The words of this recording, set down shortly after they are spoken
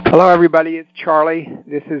Hello, everybody. It's Charlie.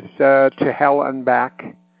 This is To Hell and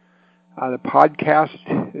Back, the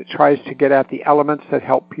podcast that tries to get at the elements that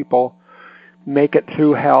help people make it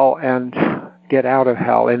through hell and get out of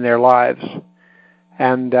hell in their lives.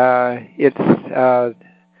 And it's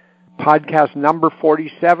podcast number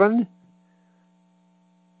 47,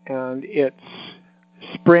 and it's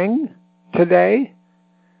spring today,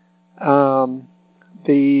 the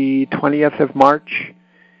 20th of March.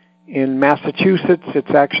 In Massachusetts,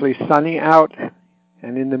 it's actually sunny out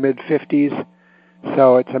and in the mid-50s,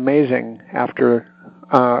 so it's amazing after,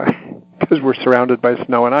 because we're surrounded by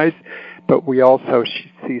snow and ice, but we also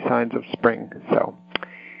see signs of spring. So,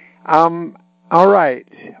 all right.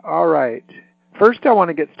 First, I want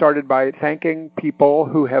to get started by thanking people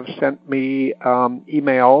who have sent me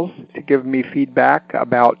emails to give me feedback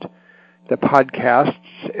about the podcasts.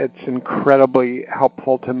 It's incredibly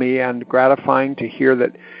helpful to me and gratifying to hear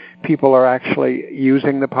that people are actually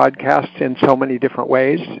using the podcast in so many different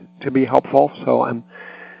ways to be helpful. So I'm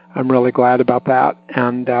really glad about that.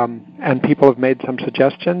 And people have made some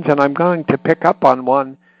suggestions, and I'm going to pick up on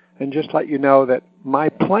one and just let you know that my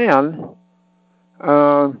plan,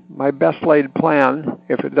 my best laid plan,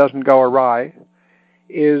 if it doesn't go awry,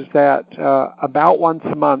 is that about once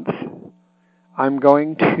a month I'm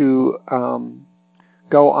going to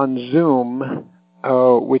go on Zoom,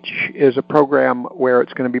 which is a program where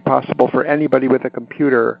it's going to be possible for anybody with a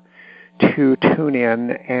computer to tune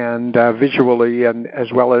in and visually, and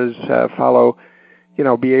as well as follow,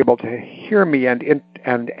 be able to hear me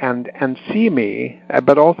and see me,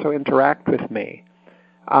 but also interact with me.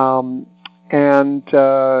 And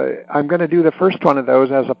I'm going to do the first one of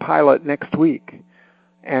those as a pilot next week.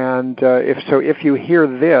 And if you hear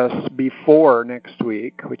this before next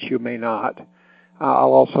week, which you may not,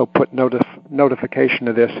 I'll also put notification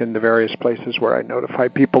of this in the various places where I notify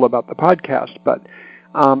people about the podcast. But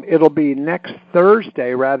it'll be next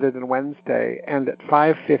Thursday rather than Wednesday, and at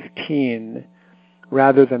 5:15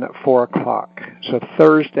 rather than at 4 o'clock. So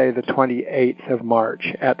Thursday, the 28th of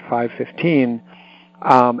March at 5:15,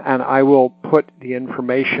 and I will put the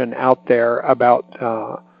information out there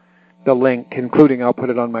about the link, including I'll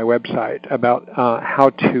put it on my website, about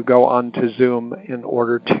how to go on to Zoom in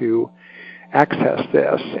order to access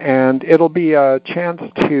this. And it'll be a chance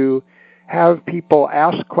to have people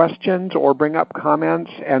ask questions or bring up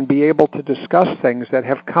comments and be able to discuss things that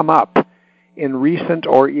have come up in recent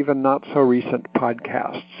or even not so recent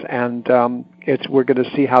podcasts. And we're going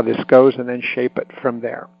to see how this goes and then shape it from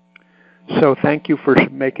there. So thank you for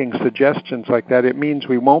making suggestions like that. It means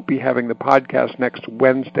we won't be having the podcast next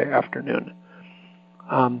Wednesday afternoon.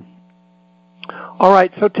 All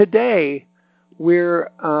right, so today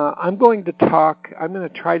I'm going to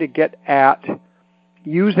try to get at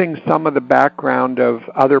using some of the background of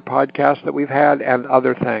other podcasts that we've had and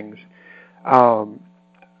other things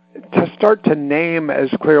to start to name as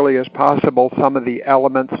clearly as possible some of the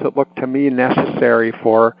elements that look to me necessary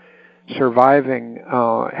for surviving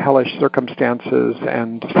hellish circumstances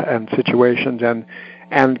and situations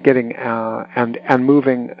and getting and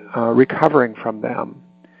moving, recovering from them.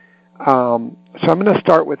 So I'm going to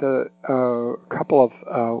start with a couple of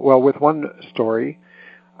with one story,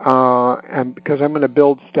 and because I'm going to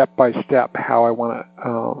build step by step how I want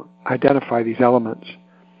to identify these elements.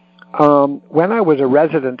 When I was a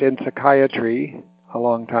resident in psychiatry a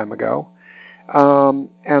long time ago,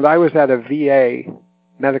 and I was at a VA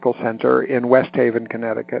medical center in West Haven,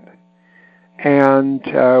 Connecticut, and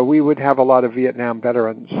we would have a lot of Vietnam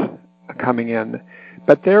veterans coming in.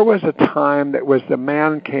 But there was a time that was the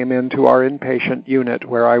man came into our inpatient unit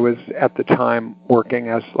where I was at the time working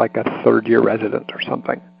as like a third-year resident or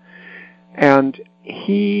something. And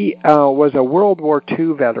he was a World War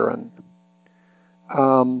II veteran.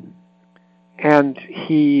 And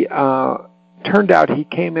he turned out he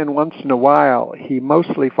came in once in a while. He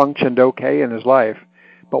mostly functioned okay in his life,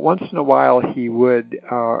 but once in a while he would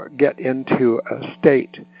get into a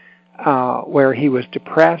state where he was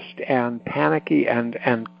depressed and panicky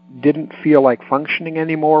and didn't feel like functioning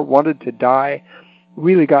anymore, wanted to die,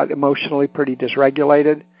 really got emotionally pretty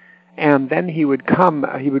dysregulated, and then he would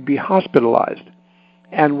be hospitalized.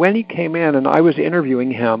 And when he came in and I was interviewing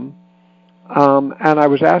him, and I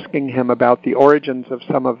was asking him about the origins of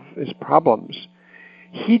some of his problems,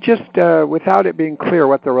 he just, without it being clear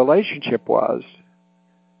what the relationship was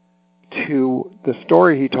to the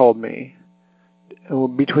story he told me,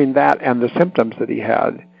 between that and the symptoms that he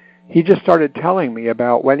had, he just started telling me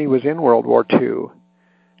about when he was in World War II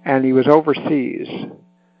and he was overseas.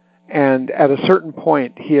 And at a certain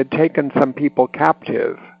point, he had taken some people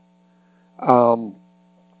captive,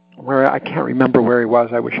 where I can't remember where he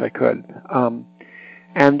was. I wish I could.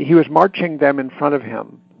 And he was marching them in front of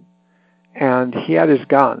him, and he had his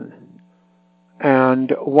gun.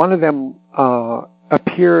 And one of them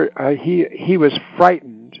appeared, he was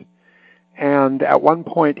frightened, and at one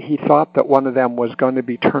point he thought that one of them was going to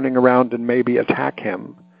be turning around and maybe attack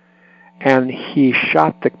him. And he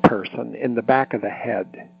shot the person in the back of the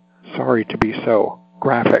head. Sorry to be so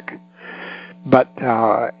graphic. But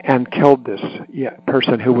and killed this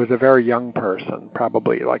person who was a very young person,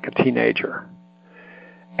 probably like a teenager.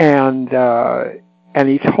 And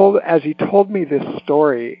as he told me this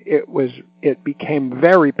story, it became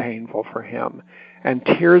very painful for him, and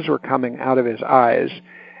tears were coming out of his eyes.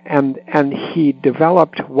 And he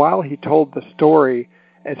developed, while he told the story,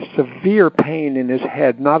 a severe pain in his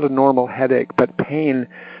head, not a normal headache, but pain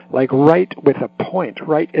like right with a point,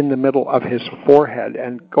 right in the middle of his forehead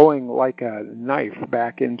and going like a knife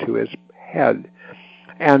back into his head.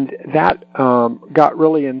 And that got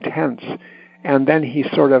really intense. And then he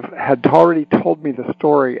sort of had already told me the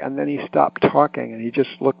story, and then he stopped talking, and he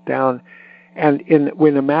just looked down. And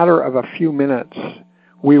in a matter of a few minutes,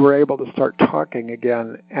 we were able to start talking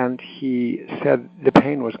again, and he said the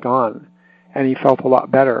pain was gone, and he felt a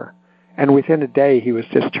lot better. And within a day, he was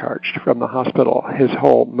discharged from the hospital. His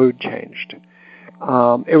whole mood changed.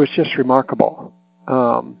 It was just remarkable.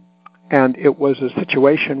 And it was a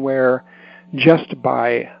situation where just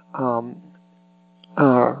by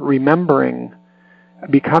remembering,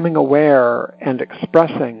 becoming aware, and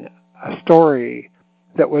expressing a story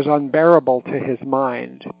that was unbearable to his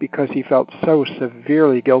mind because he felt so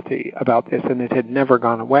severely guilty about this, and it had never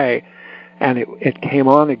gone away, and it came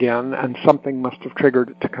on again, and something must have triggered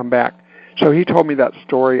it to come back. So he told me that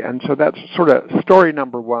story, and so that's sort of story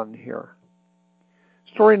number one here.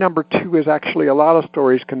 Story number two is actually a lot of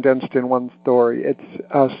stories condensed in one story.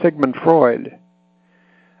 It's Sigmund Freud.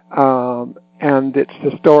 And it's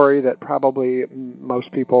the story that probably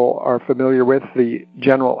most people are familiar with, the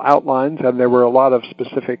general outlines, and there were a lot of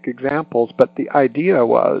specific examples, but the idea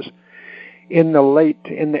was in the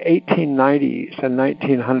 1890s and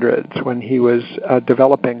 1900s when he was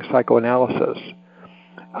developing psychoanalysis,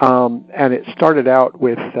 and it started out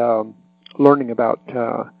with learning about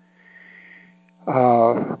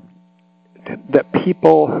that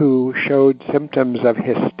people who showed symptoms of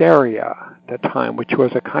hysteria at the time, which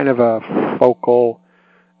was a kind of a focal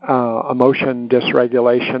emotion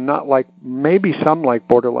dysregulation, not like maybe some like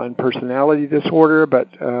borderline personality disorder, but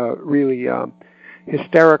really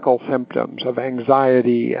hysterical symptoms of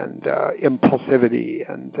anxiety and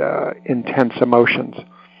impulsivity and intense emotions,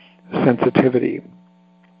 sensitivity.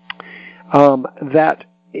 That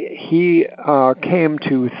he came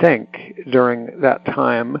to think during that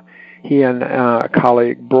time, he and a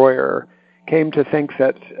colleague, Breuer, came to think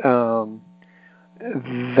that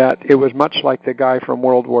that it was much like the guy from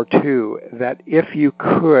World War II, that if you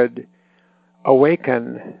could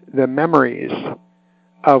awaken the memories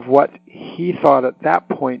of what he thought at that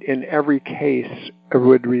point in every case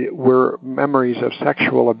were memories of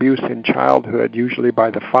sexual abuse in childhood, usually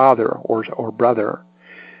by the father or brother,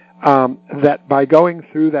 that by going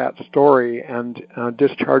through that story and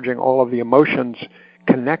discharging all of the emotions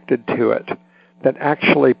connected to it, that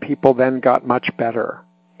actually people then got much better.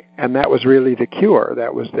 And that was really the cure.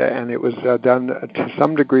 And it was done to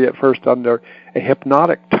some degree at first under a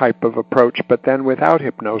hypnotic type of approach, but then without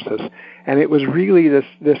hypnosis. And it was really this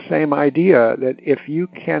same idea that if you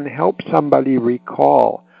can help somebody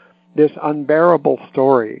recall this unbearable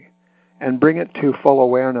story and bring it to full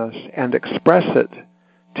awareness and express it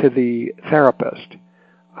to the therapist,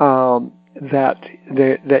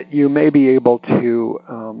 that you may be able to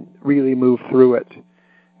really move through it,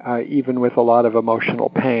 even with a lot of emotional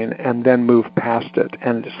pain, and then move past it.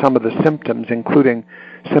 And some of the symptoms, including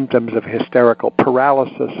symptoms of hysterical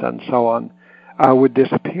paralysis and so on, would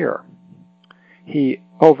disappear. He,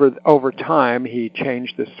 over time, he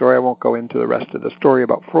changed the story. I won't go into the rest of the story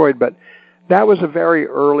about Freud, but that was a very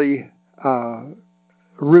early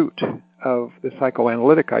root of the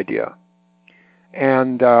psychoanalytic idea.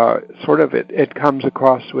 And sort of it comes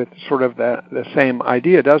across with sort of the same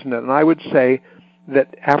idea, doesn't it? And I would say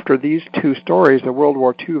that after these two stories, the World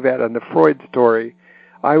War II vet and the Freud story,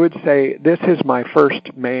 I would say this is my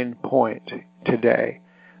first main point today.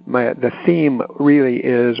 The theme really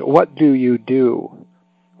is, what do you do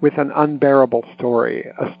with an unbearable story,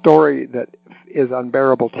 a story that is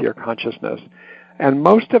unbearable to your consciousness? And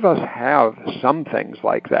most of us have some things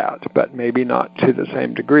like that, but maybe not to the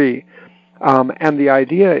same degree. And the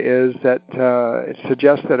idea is that it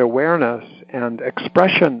suggests that awareness and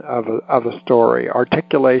expression of a story,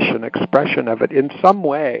 articulation, expression of it in some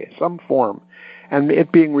way, some form, and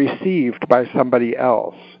it being received by somebody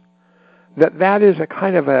else, that is a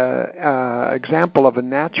kind of a example of a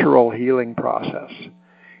natural healing process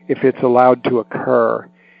if it's allowed to occur.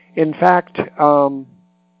 In fact,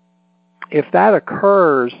 if that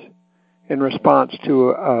occurs in response to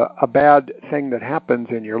a bad thing that happens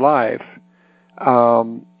in your life,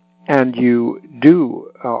 and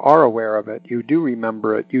you are aware of it, you do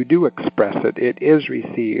remember it, you do express it, it is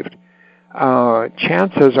received,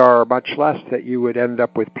 chances are much less that you would end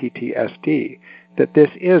up with PTSD, that this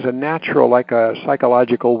is a natural, like a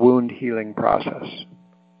psychological wound healing process.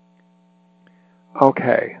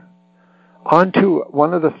 Okay. On to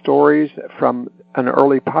one of the stories from an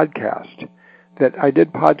early podcast that I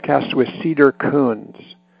did podcast with Cedar Coons,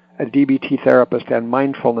 a DBT therapist and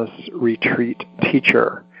mindfulness retreat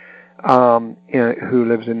teacher who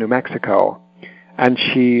lives in New Mexico. And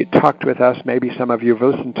she talked with us, maybe some of you have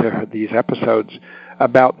listened to these episodes,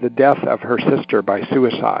 about the death of her sister by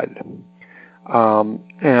suicide.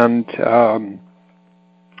 And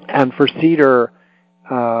for Cedar,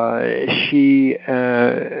 she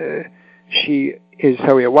is,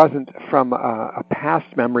 so it wasn't from a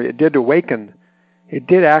past memory. It did awaken, it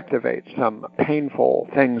did activate some painful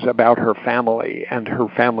things about her family and her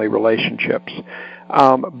family relationships.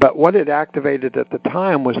 But what it activated at the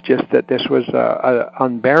time was just that this was an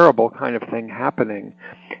unbearable kind of thing happening.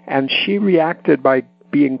 And she reacted by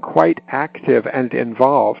being quite active and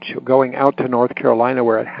involved, going out to North Carolina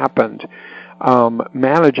where it happened,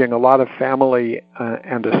 managing a lot of family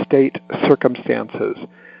and estate circumstances,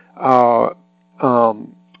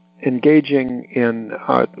 engaging in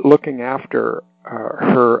looking after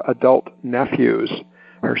her adult nephews,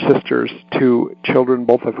 her sister's two children,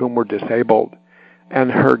 both of whom were disabled,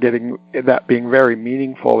 and her getting that being very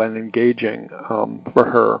meaningful and engaging for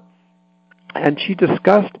her. And she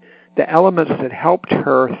discussed the elements that helped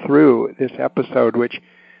her through this episode, which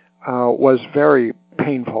was very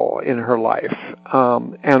painful in her life.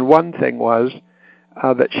 And one thing was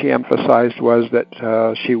that she emphasized was that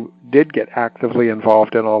she did get actively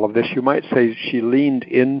involved in all of this. You might say she leaned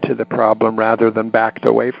into the problem rather than backed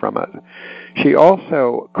away from it. She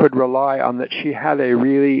also could rely on that she had a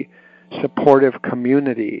really supportive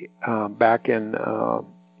community back in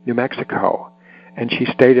New Mexico. And she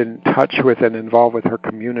stayed in touch with and involved with her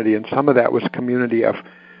community, and some of that was community of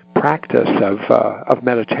practice of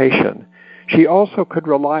meditation. She also could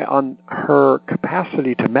rely on her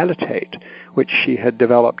capacity to meditate, which she had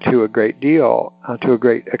developed to a great deal, to a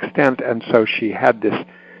great extent, and so she had this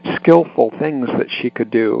skillful things that she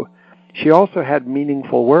could do. She also had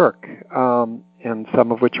meaningful work, and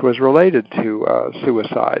some of which was related to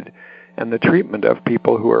suicide and the treatment of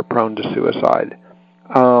people who are prone to suicide.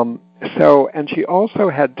 And she also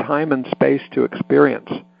had time and space to experience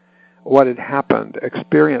what had happened,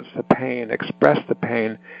 experience the pain, express the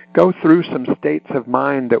pain, go through some states of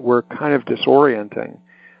mind that were kind of disorienting,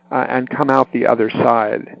 and come out the other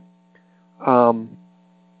side.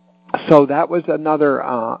 So that was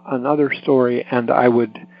another story, and I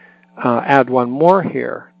would add one more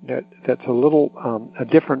here that's a little a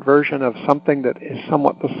different version of something that is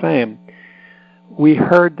somewhat the same. We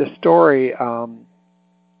heard the story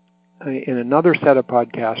in another set of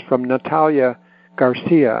podcasts from Natalia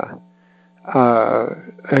Garcia,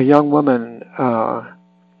 a young woman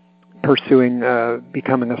pursuing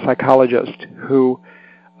becoming a psychologist who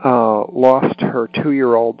lost her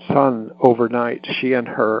 2-year-old son overnight, she and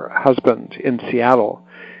her husband in Seattle,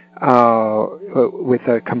 with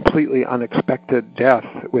a completely unexpected death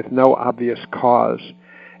with no obvious cause,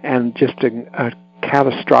 and just a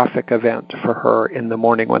catastrophic event for her in the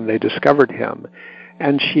morning when they discovered him.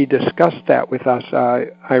 And she discussed that with us.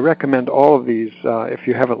 I recommend all of these if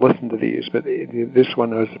you haven't listened to these, but this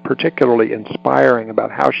one was particularly inspiring about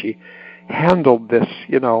how she handled this,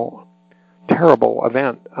 terrible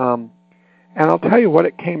event. And I'll tell you what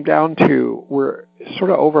it came down to were sort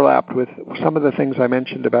of overlapped with some of the things I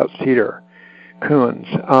mentioned about Cedar Coons.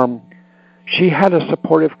 She had a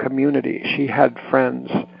supportive community. She had friends.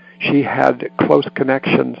 She had close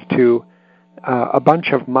connections to a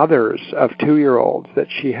bunch of mothers of 2-year-olds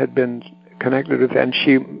that she had been connected with, and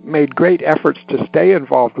she made great efforts to stay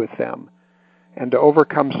involved with them and to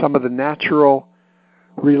overcome some of the natural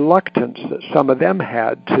reluctance that some of them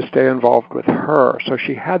had to stay involved with her. So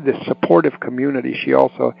she had this supportive community. She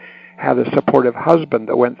also had a supportive husband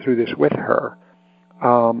that went through this with her,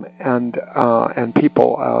 and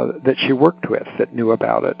people that she worked with that knew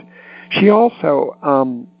about it. She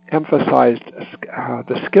also emphasized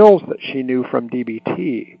the skills that she knew from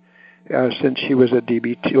DBT, since she was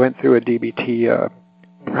went through a DBT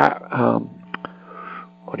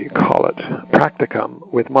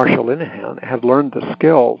practicum with Marsha Linehan, had learned the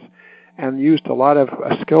skills, and used a lot of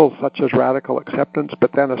skills such as radical acceptance,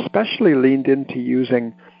 but then especially leaned into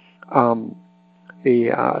using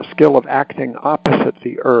the skill of acting opposite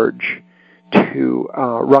the urge to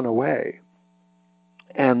run away,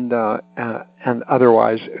 and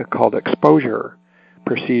otherwise called exposure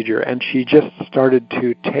procedure. And she just started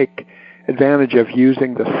to take advantage of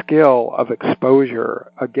using the skill of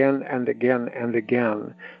exposure again and again and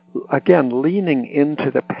again, leaning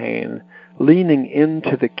into the pain, leaning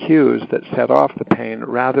into the cues that set off the pain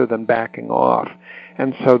rather than backing off.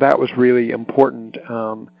 And so that was really important.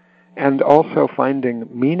 And also finding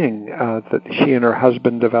meaning, that she and her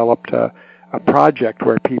husband developed a project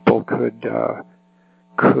where people could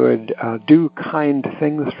do kind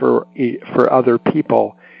things for other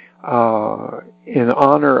people in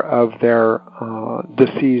honor of their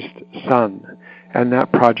deceased son, and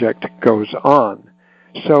that project goes on.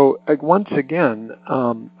 So once again,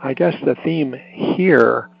 I guess the theme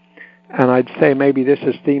here, and I'd say maybe this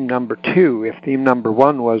is theme number 2, if theme number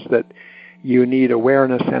 1 was that you need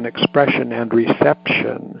awareness and expression and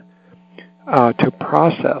reception to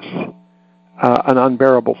process an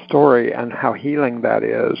unbearable story and how healing that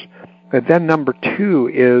is. But then number 2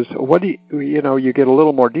 is, what do you get a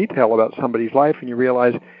little more detail about somebody's life and you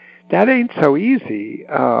realize that ain't so easy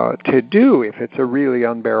to do if it's a really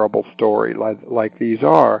unbearable story like these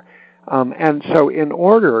are. And so in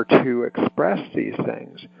order to express these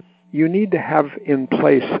things, you need to have in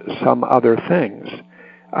place some other things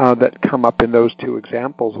that come up in those 2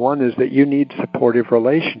 examples. One is that you need supportive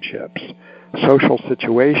relationships, social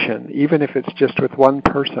situation, even if it's just with one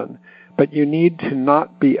person. But you need to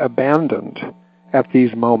not be abandoned at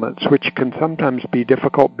these moments, which can sometimes be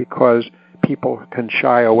difficult because people can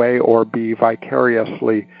shy away or be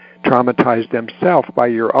vicariously traumatized themselves by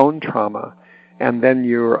your own trauma, and then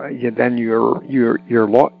you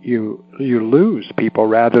lose people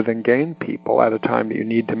rather than gain people at a time that you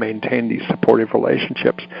need to maintain these supportive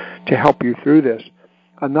relationships to help you through this.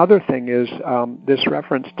 Another thing is this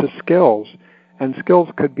reference to skills. And skills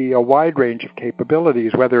could be a wide range of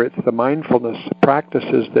capabilities, whether it's the mindfulness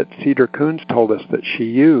practices that Cedar Coons told us that she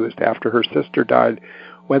used after her sister died,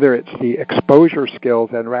 whether it's the exposure skills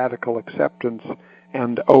and radical acceptance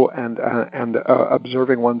and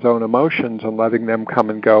observing one's own emotions and letting them come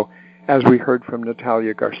and go, as we heard from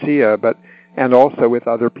Natalia Garcia, and also with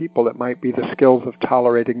other people. It might be the skills of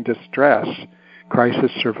tolerating distress,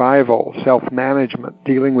 crisis survival, self-management,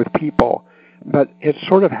 dealing with people. But it's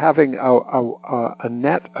sort of having a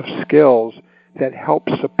net of skills that help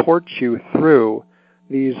support you through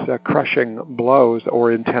these crushing blows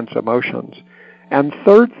or intense emotions. And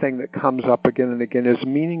third thing that comes up again and again is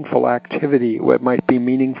meaningful activity. What might be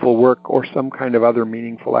meaningful work or some kind of other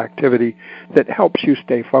meaningful activity that helps you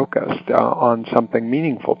stay focused on something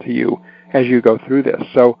meaningful to you as you go through this.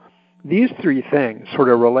 So these 3 things, sort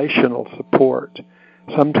of relational support,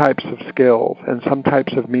 some types of skills, and some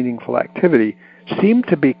types of meaningful activity, seem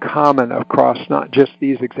to be common across not just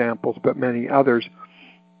these examples, but many others.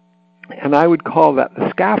 And I would call that the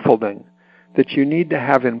scaffolding that you need to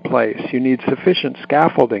have in place. You need sufficient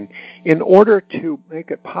scaffolding in order to make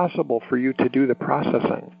it possible for you to do the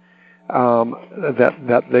processing that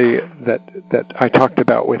I talked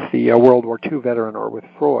about with the World War II veteran or with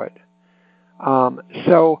Freud.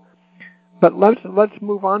 But let's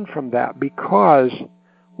move on from that, because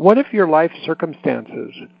what if your life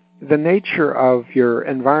circumstances, the nature of your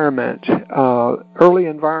environment, early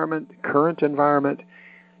environment, current environment,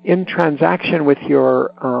 in transaction with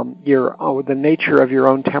the nature of your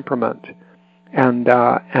own temperament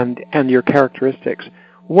and your characteristics,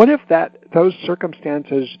 what if those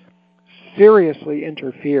circumstances seriously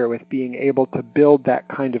interfere with being able to build that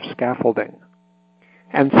kind of scaffolding?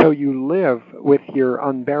 And so you live with your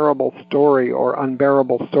unbearable story or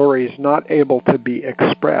unbearable stories not able to be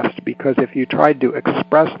expressed, because if you tried to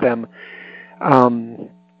express them,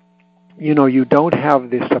 you don't have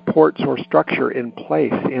the supports or structure in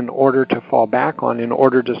place in order to fall back on, in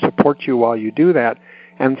order to support you while you do that.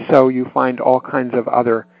 And so you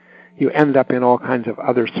end up in all kinds of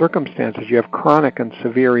other circumstances. You have chronic and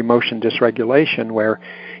severe emotion dysregulation where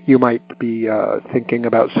you might be thinking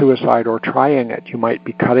about suicide or trying it. You might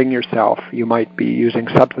be cutting yourself. You might be using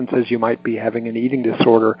substances. You might be having an eating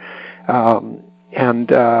disorder,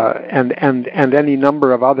 and any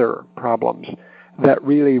number of other problems that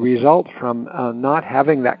really result from not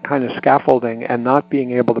having that kind of scaffolding and not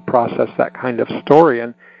being able to process that kind of story.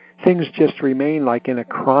 And things just remain like in a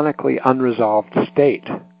chronically unresolved state.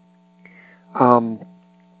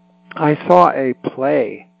 I saw a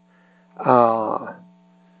play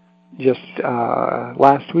just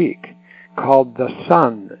last week called The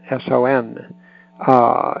Son, S-O-N,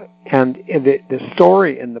 And the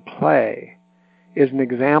story in the play is an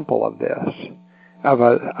example of this, of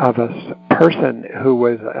a person who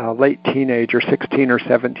was a late teenager, 16 or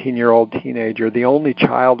 17-year-old teenager, the only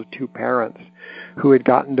child of two parents who had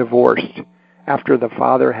gotten divorced after the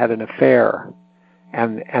father had an affair,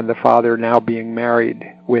 and the father now being married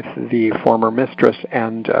with the former mistress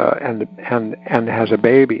and has a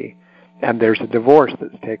baby, and there's a divorce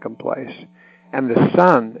that's taken place. And the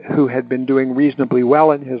son, who had been doing reasonably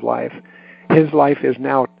well in his life is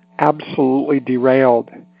now absolutely derailed.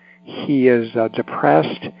 He is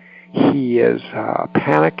depressed. He is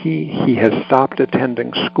panicky. He has stopped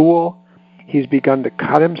attending school. He's begun to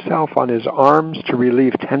cut himself on his arms to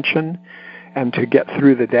relieve tension and to get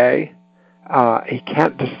through the day. He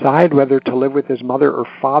can't decide whether to live with his mother or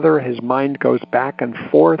father. His mind goes back and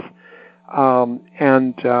forth,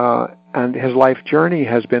 and his life journey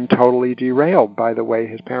has been totally derailed by the way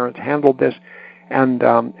his parents handled this. And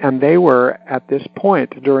they were, at this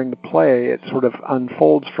point during the play, it sort of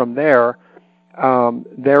unfolds from there.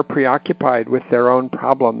 They're preoccupied with their own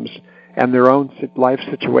problems and their own life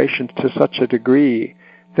situations to such a degree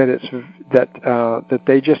that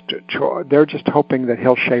they're just hoping that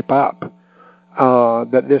he'll shape up,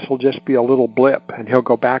 that this will just be a little blip, and he'll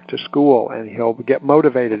go back to school, and he'll get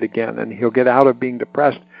motivated again, and he'll get out of being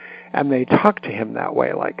depressed. And they talk to him that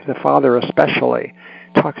way, like the father especially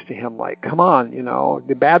talks to him like, come on,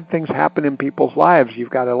 the bad things happen in people's lives. You've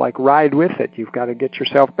got to ride with it. You've got to get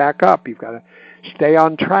yourself back up. You've got to stay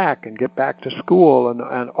on track and get back to school,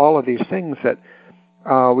 and all of these things that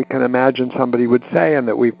we can imagine somebody would say, and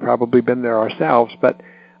that we've probably been there ourselves. But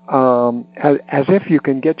as if you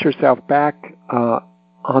can get yourself back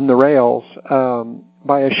on the rails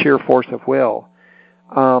by a sheer force of will.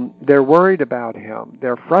 They're worried about him.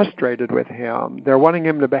 They're frustrated with him. They're wanting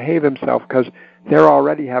him to behave himself because they're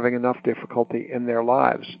already having enough difficulty in their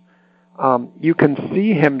lives. You can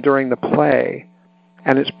see him during the play,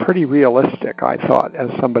 and it's pretty realistic, I thought, as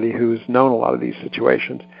somebody who's known a lot of these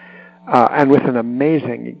situations, and with an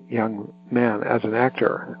amazing young man as an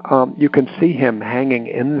actor. You can see him hanging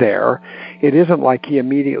in there. It isn't like he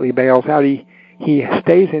immediately bails out. He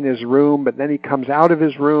stays in his room, but then he comes out of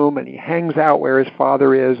his room and he hangs out where his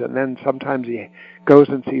father is, and then sometimes he goes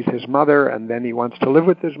and sees his mother, and then he wants to live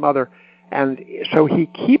with his mother. And so he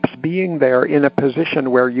keeps being there in a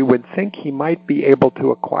position where you would think he might be able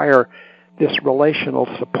to acquire this relational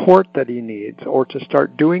support that he needs, or to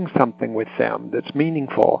start doing something with them that's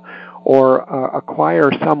meaningful, or acquire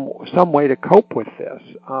some way to cope with this,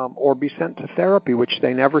 or be sent to therapy, which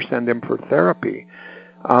they never send him for therapy.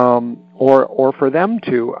 Or for them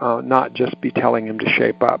to not just be telling him to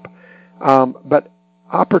shape up. But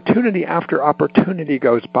opportunity after opportunity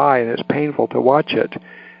goes by, and it's painful to watch it.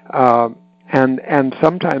 And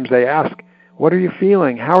sometimes they ask, what are you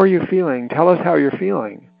feeling? How are you feeling? Tell us how you're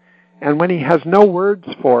feeling. And when he has no words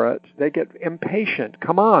for it, they get impatient.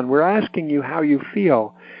 Come on, we're asking you how you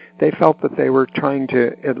feel. They felt that they were trying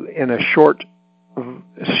to, in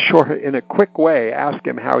a quick way, ask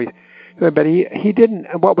him how he. But he didn't.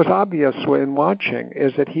 What was obvious when watching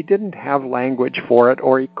is that he didn't have language for it,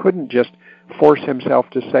 or he couldn't just force himself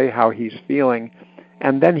to say how he's feeling.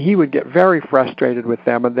 And then he would get very frustrated with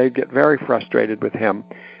them, and they'd get very frustrated with him.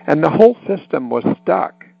 And the whole system was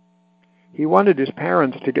stuck. He wanted his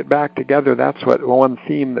parents to get back together. That's what one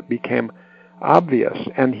theme that became obvious.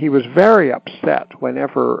 And he was very upset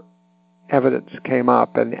whenever evidence came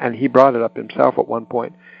up, and he brought it up himself at one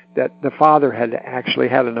point, that the father had actually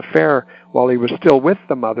had an affair while he was still with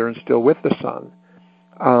the mother and still with the son.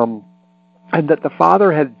 And that the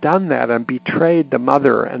father had done that and betrayed the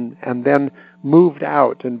mother, and then moved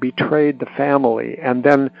out and betrayed the family, and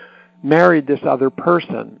then married this other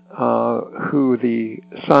person who the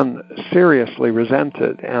son seriously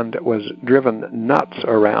resented and was driven nuts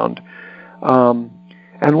around.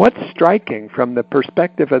 And what's striking from the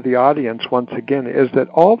perspective of the audience, once again, is that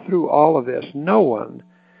all through all of this, no one,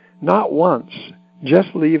 not once,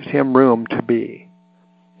 just leaves him room to be,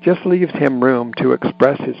 just leaves him room to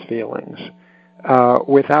express his feelings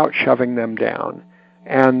without shoving them down.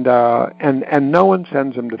 And no one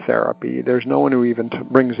sends him to therapy. There's no one who even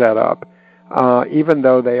brings that up, even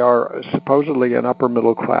though they are supposedly an upper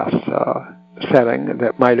middle class setting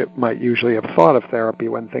that might usually have thought of therapy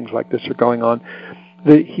when things like this are going on.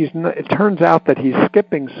 It turns out that he's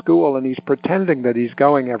skipping school, and he's pretending that he's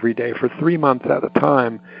going every day for 3 months at a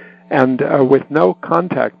time, and with no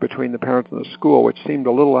contact between the parents and the school, which seemed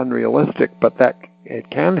a little unrealistic, but that it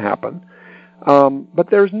can happen. But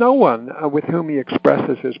there's no one with whom he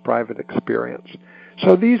expresses his private experience.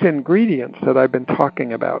 So these ingredients that I've been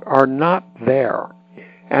talking about are not there.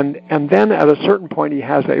 And then at a certain point, he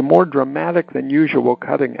has a more dramatic than usual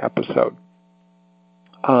cutting episode,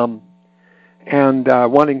 and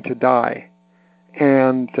wanting to die.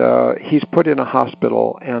 And he's put in a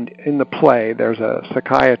hospital, and in the play, there's a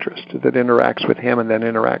psychiatrist that interacts with him and then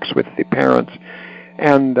interacts with the parents.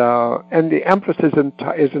 And the emphasis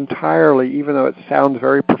is entirely, even though it sounds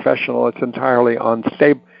very professional, it's entirely on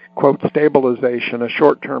quote, stabilization, a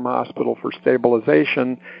short-term hospital for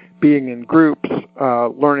stabilization, being in groups,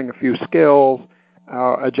 learning a few skills,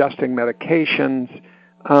 adjusting medications,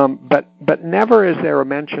 but never is there a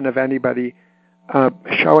mention of anybody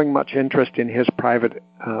showing much interest in his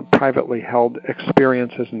privately held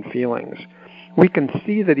experiences and feelings. We can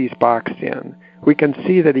see that he's boxed in. We can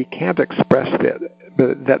see that he can't express that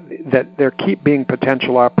there keep being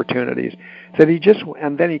potential opportunities.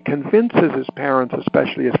 And then he convinces his parents,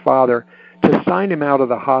 especially his father, to sign him out of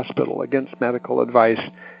the hospital against medical advice.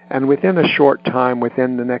 And within a short time,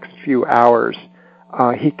 within the next few hours,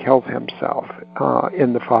 he kills himself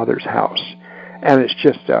in the father's house. And it's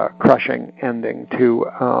just a crushing ending to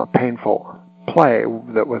a painful play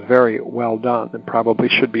that was very well done and probably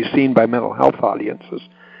should be seen by mental health audiences.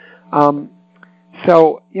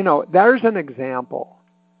 So, there's an example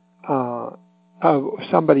of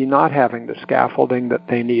somebody not having the scaffolding that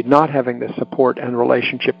they need, not having the support and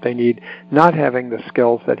relationship they need, not having the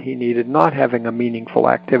skills that he needed, not having a meaningful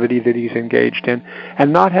activity that he's engaged in,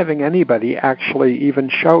 and not having anybody actually even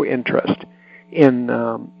show interest in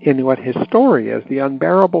what his story is, the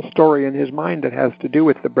unbearable story in his mind that has to do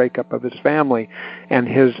with the breakup of his family and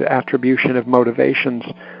his attribution of motivations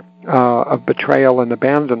of betrayal and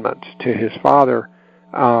abandonment to his father,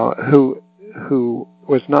 who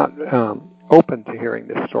was not open to hearing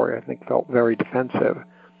this story. I think felt very defensive.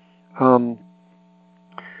 So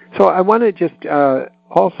I want to just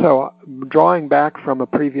also, drawing back from a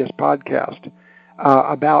previous podcast,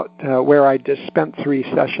 about where I just spent 3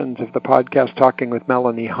 sessions of the podcast talking with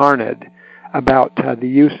Melanie Harned about the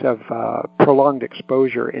use of prolonged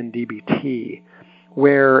exposure in DBT,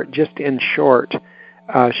 where just in short,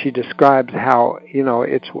 she describes how,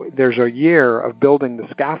 there's a year of building the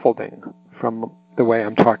scaffolding from the way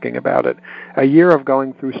I'm talking about it, a year of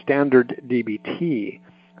going through standard DBT,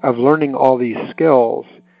 of learning all these skills,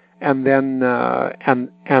 and then and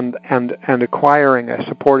acquiring a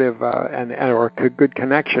supportive or a good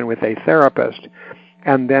connection with a therapist,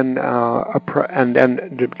 and then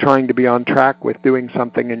trying to be on track with doing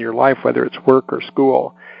something in your life, whether it's work or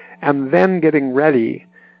school, and then getting ready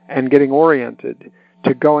and getting oriented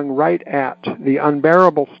to going right at the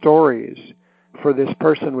unbearable stories for this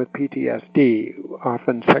person with PTSD,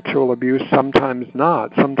 often sexual abuse, sometimes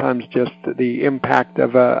not, sometimes just the impact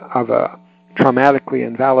of a traumatically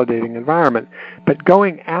invalidating environment. But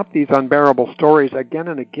going at these unbearable stories again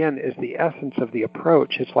and again is the essence of the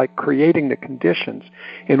approach. It's like creating the conditions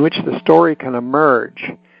in which the story can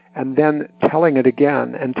emerge, and then telling it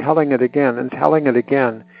again and telling it again and telling it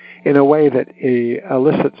again in a way that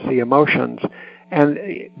elicits the emotions and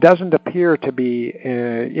doesn't appear to be,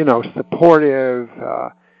 supportive,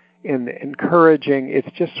 encouraging.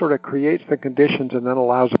 It just sort of creates the conditions and then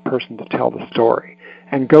allows a person to tell the story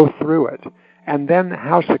and go through it. And then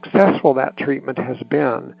how successful that treatment has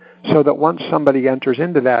been, so that once somebody enters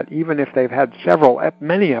into that, even if they've had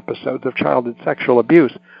many episodes of childhood sexual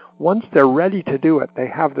abuse, once they're ready to do it, they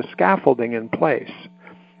have the scaffolding in place.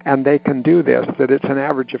 And they can do this, that it's an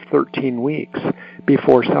average of 13 weeks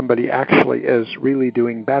before somebody actually is really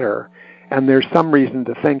doing better. And there's some reason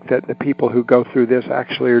to think that the people who go through this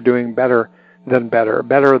actually are doing better than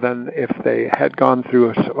if they had gone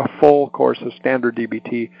through a full course of standard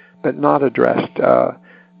DBT, but not addressed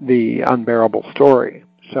the unbearable story.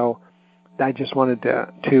 So I just wanted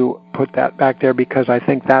to put that back there, because I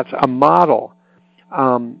think that's a model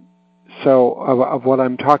of what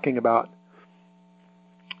I'm talking about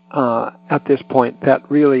at this point,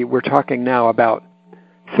 that really we're talking now about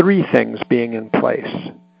 3 things being in place.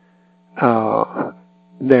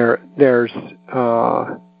 There's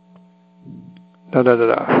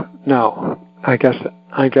No, I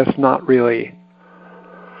guess not really.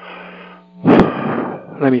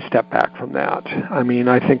 Let me step back from that. I mean,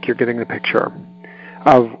 I think you're getting the picture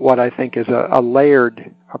of what I think is a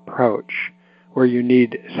layered approach, where you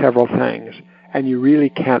need several things, and you really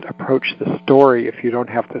can't approach the story if you don't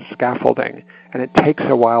have the scaffolding. And it takes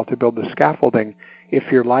a while to build the scaffolding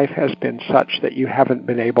if your life has been such that you haven't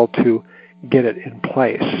been able to get it in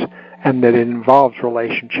place, and that it involves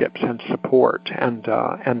relationships and support and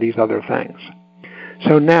these other things.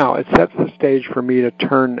 So now it sets the stage for me to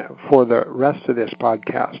turn for the rest of this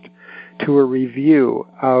podcast to a review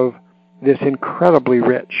of this incredibly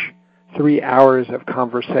rich 3 hours of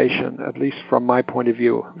conversation, at least from my point of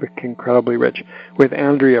view, incredibly rich, with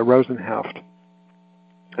Andrea Rosenhaft,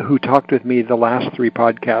 who talked with me the last 3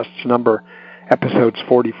 podcasts, episodes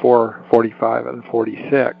 44, 45, and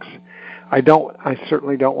 46. I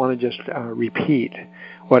certainly don't want to just repeat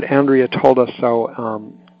what Andrea told us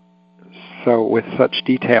so with such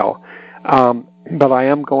detail. But I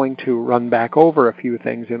am going to run back over a few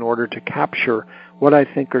things in order to capture what I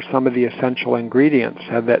think are some of the essential ingredients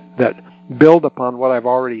that build upon what I've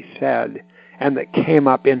already said and that came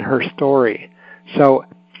up in her story. So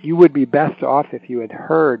you would be best off if you had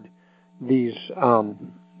heard these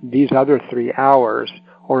other 3 hours,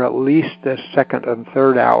 or at least the second and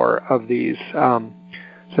third hour of these.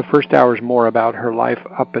 The first hour is more about her life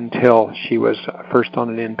up until she was first on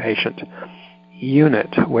an inpatient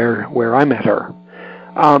unit where I met her.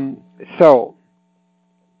 So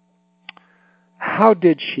how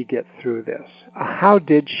did she get through this? How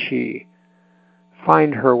did she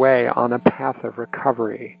find her way on a path of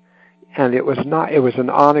recovery? And it was an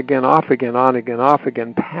on again, off again, on again, off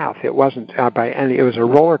again path. It wasn't it was a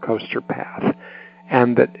roller coaster path.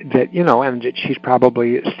 And that she's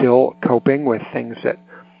probably still coping with things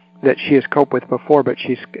that she has coped with before, but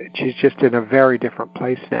she's just in a very different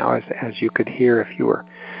place now, as you could hear if you were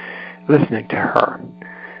listening to her.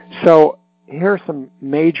 So here are some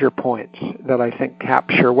major points that I think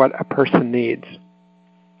capture what a person needs.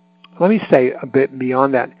 Let me say a bit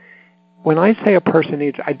beyond that. When I say a person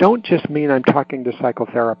needs, I don't just mean I'm talking to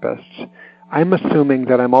psychotherapists. I'm assuming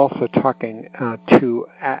that I'm also talking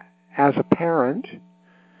as a parent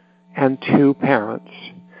and to parents,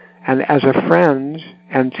 and as a friend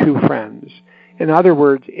and to friends. In other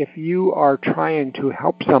words, if you are trying to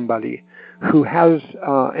help somebody who has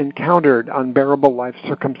encountered unbearable life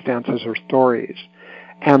circumstances or stories,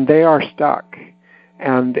 and they are stuck,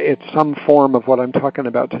 and it's some form of what I'm talking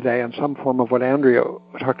about today and some form of what Andrea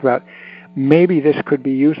talked about, maybe this could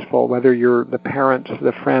be useful, whether you're the parent,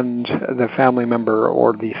 the friend, the family member,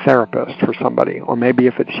 or the therapist for somebody, or maybe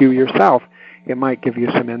if it's you yourself, it might give you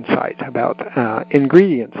some insight about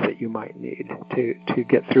ingredients that you might need to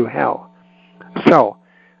get through hell. So,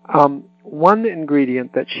 one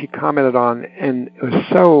ingredient that she commented on, and it was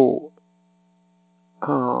so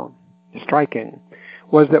striking,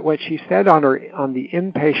 was that what she said on the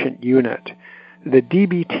inpatient unit, the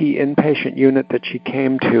DBT inpatient unit that she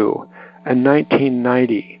came to in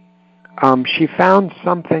 1990, she found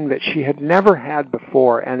something that she had never had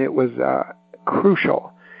before, and it was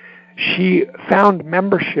crucial. She found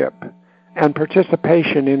membership and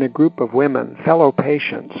participation in a group of women, fellow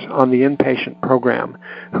patients on the inpatient program,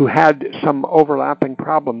 who had some overlapping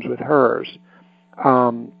problems with hers,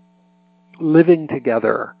 living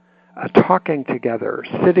together, talking together,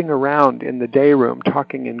 sitting around in the day room,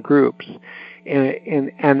 talking in groups,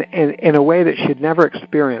 in a way that she'd never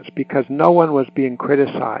experienced, because no one was being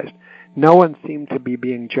criticized. No one seemed to be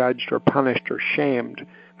being judged or punished or shamed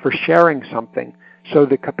for sharing something. So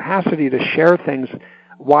the capacity to share things, a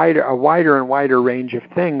wider and wider range of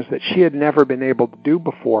things that she had never been able to do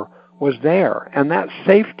before, was there. And that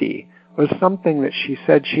safety was something that she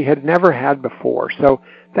said she had never had before. So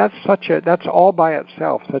that's all by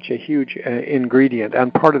itself such a huge ingredient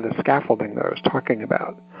and part of the scaffolding that I was talking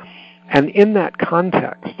about. And in that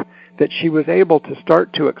context, that she was able to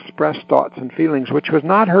start to express thoughts and feelings, which was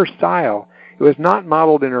not her style. It was not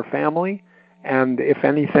modeled in her family. And if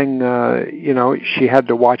anything, she had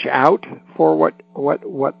to watch out for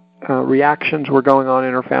what reactions were going on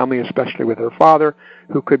in her family, especially with her father,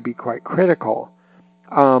 who could be quite critical.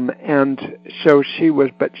 And so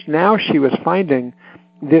but now she was finding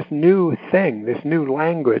this new thing, this new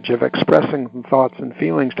language of expressing thoughts and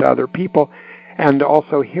feelings to other people, and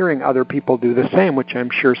also hearing other people do the same, which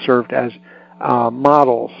I'm sure served as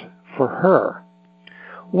models for her.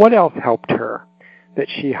 What else helped her that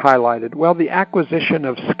she highlighted? Well, the acquisition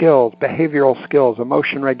of skills, behavioral skills,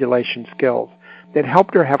 emotion regulation skills, that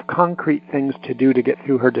helped her have concrete things to do to get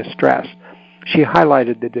through her distress. She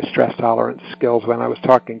highlighted the distress tolerance skills when I was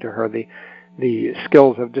talking to her, the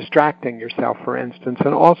skills of distracting yourself, for instance,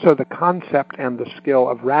 and also the concept and the skill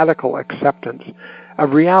of radical acceptance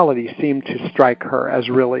of reality seemed to strike her as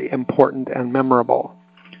really important and memorable.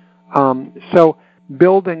 So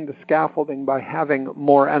building the scaffolding by having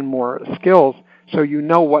more and more skills, so you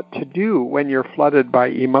know what to do when you're flooded by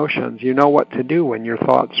emotions. You know what to do when your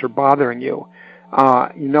thoughts are bothering you.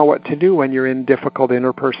 You know what to do when you're in difficult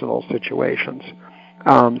interpersonal situations.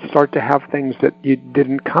 Start to have things that you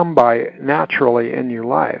didn't come by naturally in your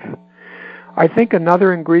life. I think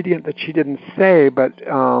another ingredient that she didn't say but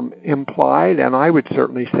implied, and I would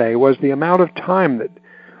certainly say, was the amount of time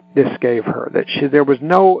this gave her, that there was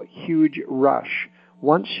no huge rush.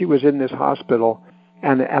 Once she was in this hospital,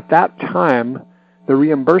 and at that time, the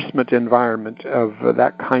reimbursement environment of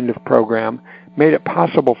that kind of program made it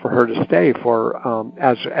possible for her to stay for,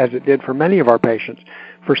 as it did for many of our patients,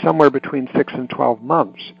 for somewhere between 6 and 12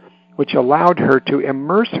 months, which allowed her to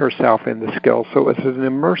immerse herself in the skills. So it was an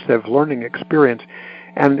immersive learning experience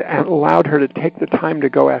and allowed her to take the time to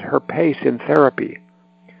go at her pace in therapy.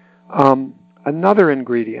 Another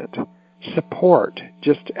ingredient, support,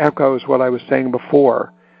 just echoes what I was saying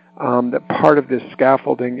before, that part of this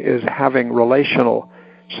scaffolding is having relational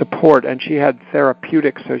support, and she had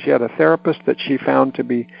therapeutics, so she had a therapist that she found to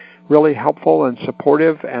be really helpful and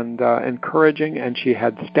supportive and encouraging, and she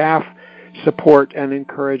had staff support and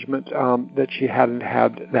encouragement that she hadn't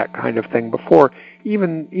had that kind of thing before,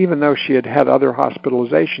 even though she had had other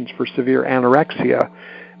hospitalizations for severe anorexia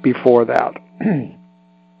before that.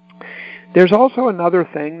 There's also another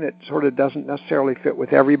thing that sort of doesn't necessarily fit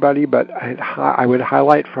with everybody, but I would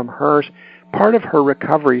highlight from hers. Part of her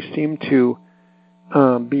recovery seemed to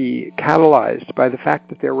be catalyzed by the fact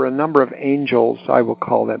that there were a number of angels, I will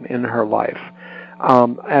call them, in her life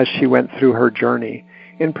as she went through her journey.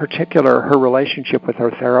 In particular, her relationship with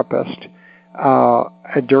her therapist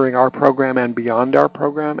during our program and beyond our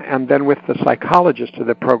program, and then with the psychologist of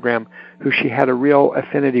the program, who she had a real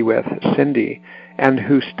affinity with, Cindy, and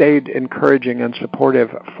who stayed encouraging and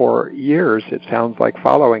supportive for years, it sounds like,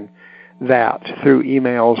 following that through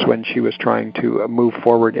emails when she was trying to move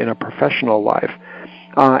forward in a professional life.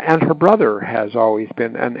 And her brother has always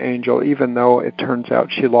been an angel, even though it turns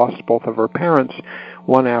out she lost both of her parents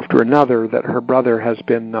one after another, that her brother has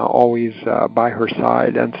been always by her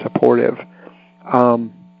side and supportive.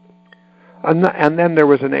 And then there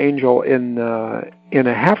was an angel in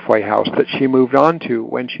a halfway house that she moved on to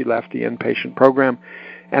when she left the inpatient program.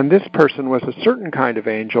 And this person was a certain kind of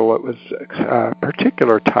angel. It was a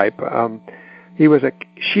particular type. She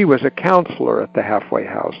was a counselor at the halfway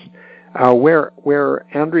house, where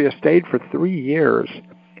Andrea stayed for 3 years,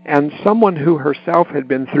 and someone who herself had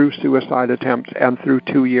been through suicide attempts and through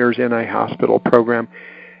 2 years in a hospital program.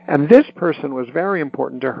 And this person was very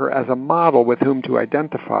important to her as a model with whom to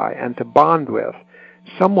identify and to bond with.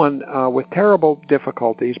 Someone with terrible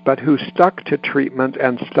difficulties, but who stuck to treatment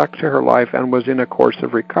and stuck to her life and was in a course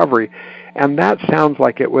of recovery. And that sounds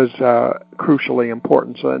like it was crucially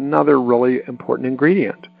important. So another really important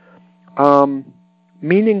ingredient.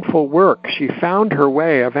 Meaningful work. She found her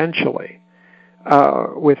way eventually,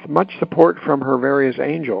 with much support from her various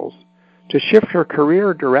angels, to shift her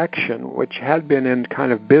career direction, which had been in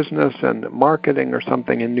kind of business and marketing or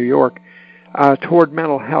something in New York, toward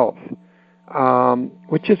mental health,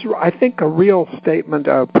 which is, I think, a real statement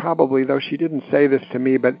of probably, though she didn't say this to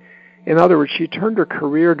me, but in other words, she turned her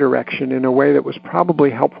career direction in a way that was probably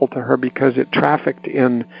helpful to her because it trafficked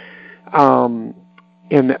in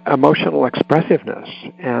emotional expressiveness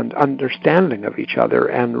and understanding of each other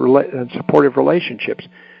and supportive relationships,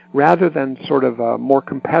 rather than sort of a more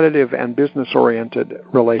competitive and business-oriented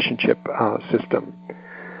relationship system.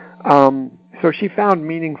 So she found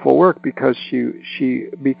meaningful work because she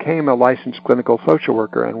became a licensed clinical social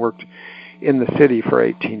worker and worked in the city for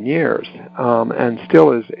 18 years, and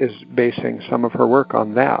still is basing some of her work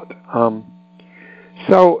on that.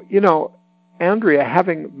 So, Andrea,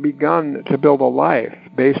 having begun to build a life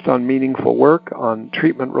based on meaningful work, on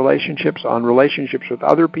treatment relationships, on relationships with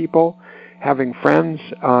other people, having friends,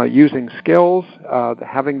 using skills,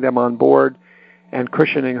 having them on board, and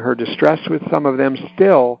cushioning her distress with some of them,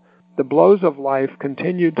 still, the blows of life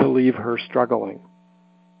continued to leave her struggling.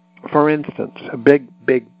 For instance, a big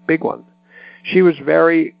one. She was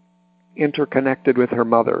very interconnected with her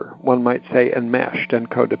mother, one might say enmeshed and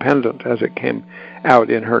codependent, as it came out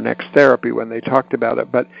in her next therapy when they talked about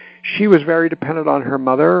it. But she was very dependent on her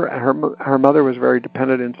mother, and her mother was very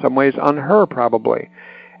dependent in some ways on her, probably,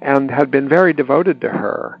 and had been very devoted to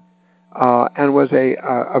her, and was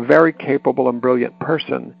a very capable and brilliant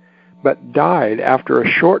person, but died after a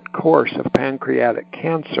short course of pancreatic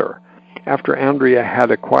cancer, after Andrea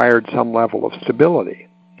had acquired some level of stability.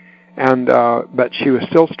 And but she was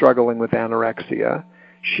still struggling with anorexia.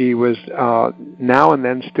 She was now and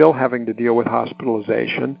then still having to deal with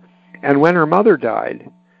hospitalization. And when her mother died,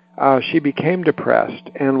 she became depressed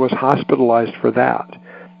and was hospitalized for that.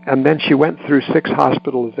 And then she went through 6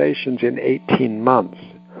 hospitalizations in 18 months.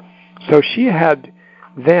 So she had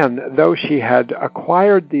then, though she had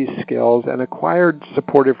acquired these skills and acquired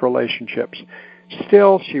supportive relationships,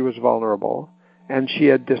 still she was vulnerable. And she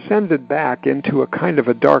had descended back into a kind of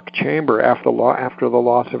a dark chamber after the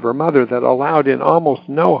loss of her mother that allowed in almost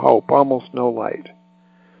no hope, almost no light.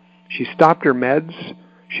 She stopped her meds.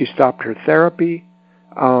 She stopped her therapy,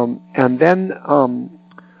 and then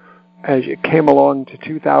as it came along to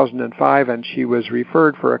 2005, and she was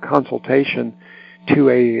referred for a consultation to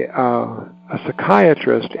a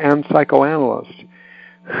psychiatrist and psychoanalyst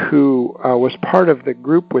who was part of the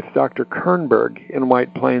group with Dr. Kernberg in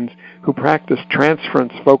White Plains, who practiced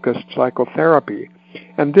transference-focused psychotherapy.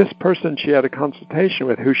 And this person she had a consultation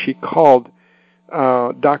with, who she called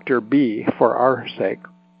Dr. B for our sake,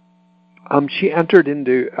 she entered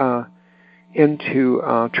into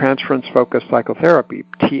transference-focused psychotherapy,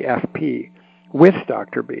 TFP, with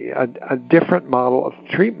Dr. B, a different model of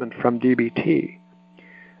treatment from DBT.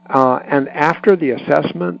 And after the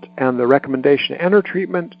assessment and the recommendation to enter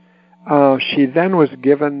treatment, she then was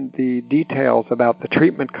given the details about the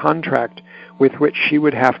treatment contract with which she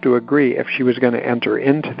would have to agree if she was going to enter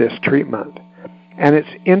into this treatment. And it's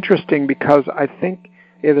interesting because I think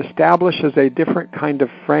it establishes a different kind of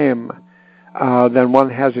frame than one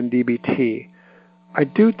has in DBT. I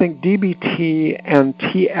do think DBT and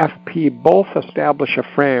TFP both establish a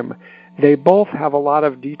frame. They both have a lot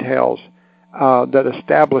of details that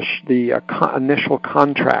establish the initial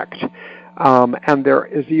contract, and there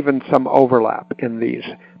is even some overlap in these.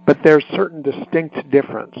 But there's certain distinct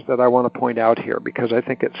difference that I want to point out here because I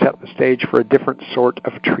think it set the stage for a different sort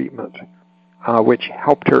of treatment, which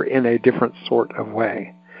helped her in a different sort of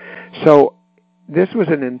way. So this was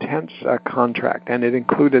an intense contract, and it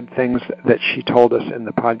included things that she told us in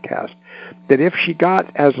the podcast, that if she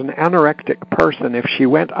got, as an anorectic person, if she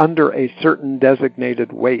went under a certain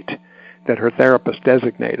designated weight that her therapist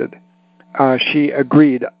designated, she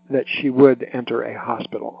agreed that she would enter a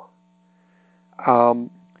hospital.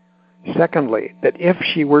 Secondly, that if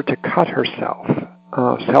she were to cut herself,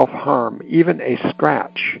 self-harm, even a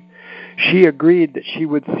scratch, she agreed that she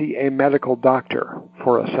would see a medical doctor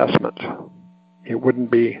for assessment. It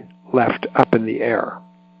wouldn't be left up in the air.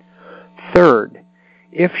 Third,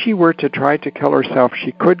 if she were to try to kill herself,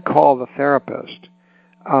 she could call the therapist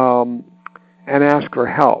and ask for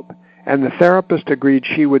help. And the therapist agreed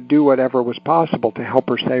she would do whatever was possible to help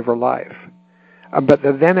her save her life. But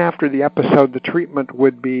then after the episode, the treatment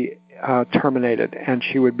would be terminated, and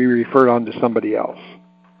she would be referred on to somebody else.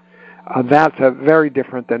 That's very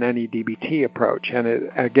different than any DBT approach, and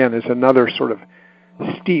it, again, is another sort of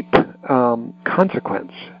steep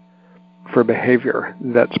consequence for behavior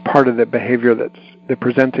that's part of the behavior that's the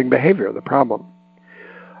presenting behavior, the problem.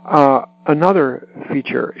 Another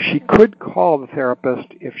feature, she could call the therapist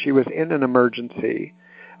if she was in an emergency,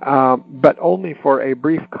 but only for a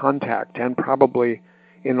brief contact and probably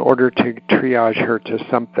in order to triage her to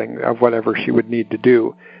something of whatever she would need to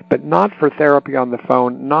do, but not for therapy on the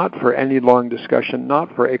phone, not for any long discussion,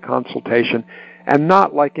 not for a consultation, and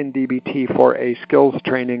not like in DBT for a skills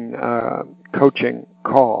training coaching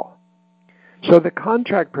call. So the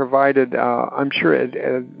contract provided, I'm sure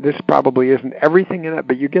this probably isn't everything in it,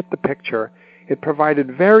 but you get the picture. It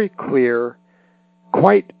provided very clear,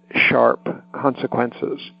 quite sharp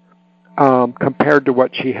consequences compared to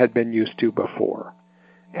what she had been used to before.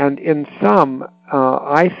 And in some,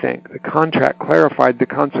 I think the contract clarified the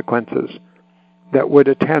consequences that would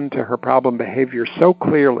attend to her problem behavior so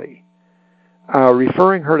clearly,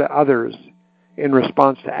 referring her to others in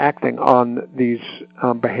response to acting on these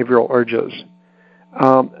behavioral urges,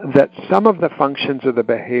 that some of the functions of the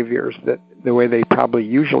behaviors, that the way they probably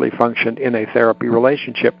usually functioned in a therapy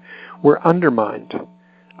relationship, were undermined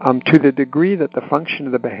to the degree that the function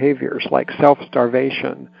of the behaviors, like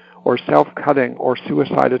self-starvation or self-cutting or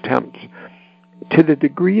suicide attempts, to the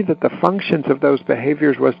degree that the functions of those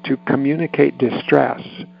behaviors was to communicate distress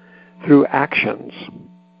through actions,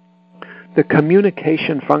 the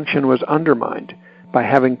communication function was undermined by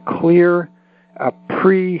having clear,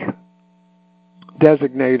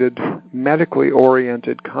 pre-designated, medically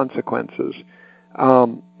oriented consequences.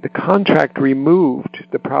 The contract removed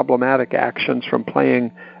the problematic actions from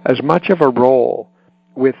playing as much of a role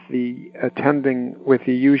with the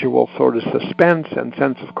usual sort of suspense and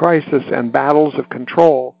sense of crisis and battles of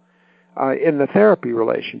control in the therapy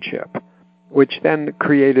relationship, which then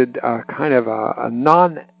created a kind of a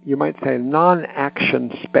non-action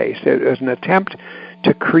space. It was an attempt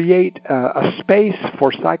to create a space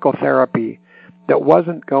for psychotherapy that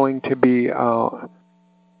wasn't going to be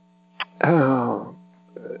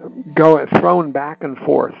thrown back and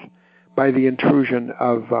forth by the intrusion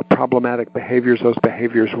of problematic behaviors. Those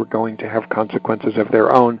behaviors were going to have consequences of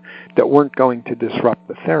their own that weren't going to disrupt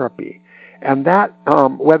the therapy. And that,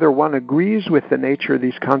 whether one agrees with the nature of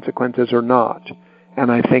these consequences or not,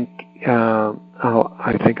 and I think I'll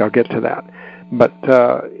get to that, but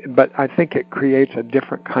I think it creates a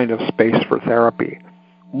different kind of space for therapy,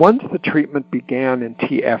 once the treatment began in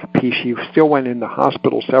TFP, she still went in the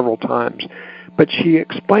hospital several times, but she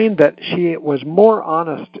explained that she was more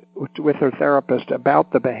honest with her therapist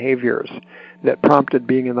about the behaviors that prompted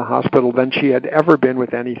being in the hospital than she had ever been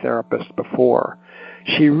with any therapist before.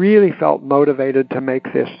 She really felt motivated to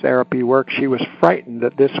make this therapy work. She was frightened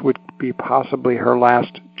that this would be possibly her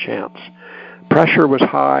last chance. Pressure was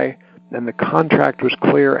high, and the contract was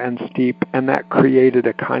clear and steep, and that created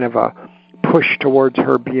a kind of a push towards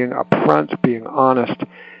her being upfront, being honest,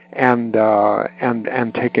 and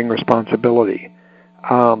taking responsibility.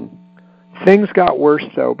 Things got worse,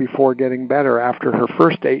 though, before getting better. After her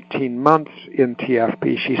first 18 months in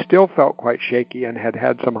TFP, she still felt quite shaky and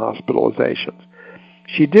had some hospitalizations.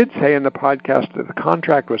 She did say in the podcast that the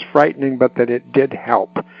contract was frightening, but that it did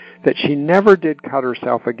help, that she never did cut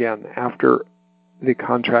herself again after the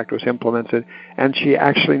contract was implemented, and she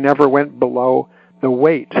actually never went below the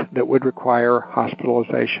weight that would require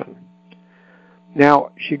hospitalization.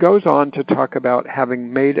 Now, she goes on to talk about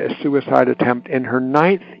having made a suicide attempt in her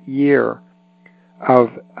 9th year of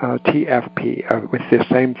TFP with this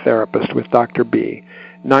same therapist, with Dr. B,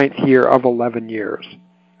 9th year of 11 years,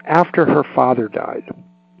 after her father died.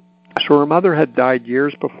 So her mother had died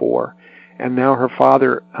years before, and now her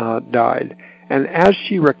father died. And as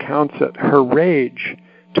she recounts it, her rage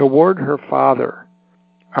toward her father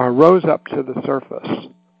rose up to the surface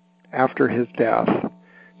after his death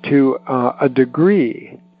to a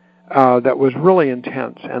degree that was really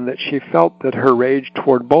intense, and that she felt that her rage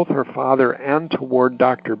toward both her father and toward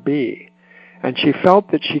Dr. B, and she felt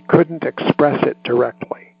that she couldn't express it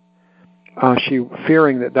directly, she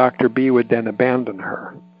fearing that Dr. B would then abandon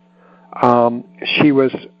her. She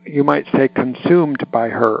was, you might say, consumed by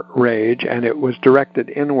her rage, and it was directed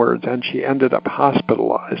inwards, and she ended up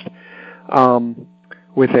hospitalized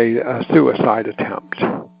with a suicide attempt.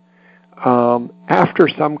 After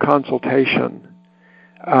some consultation,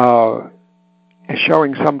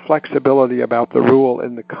 showing some flexibility about the rule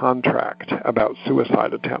in the contract about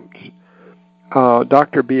suicide attempts,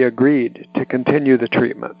 Dr. B agreed to continue the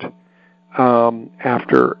treatment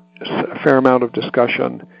after a fair amount of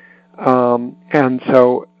discussion. And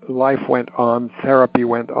so life went on, therapy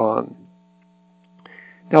went on.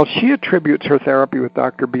 Now, she attributes her therapy with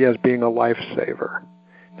Dr. B as being a lifesaver.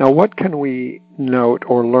 Now, what can we note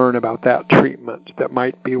or learn about that treatment that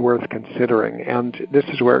might be worth considering? And this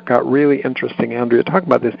is where it got really interesting, Andrea, talking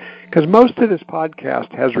about this, because most of this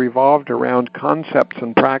podcast has revolved around concepts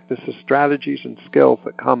and practices, strategies and skills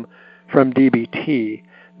that come from DBT,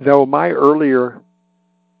 though my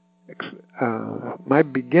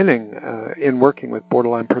beginning in working with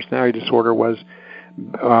borderline personality disorder was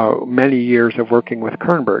many years of working with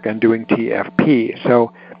Kernberg and doing TFP.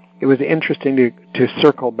 So it was interesting to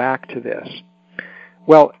circle back to this.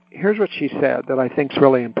 Well, here's what she said that I think is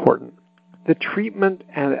really important. The treatment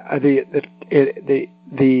and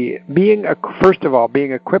first of all,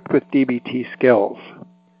 being equipped with DBT skills.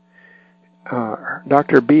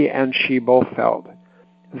 Dr. B and she both felt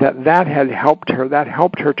that had helped her. That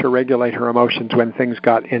helped her to regulate her emotions when things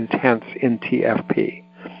got intense in TFP,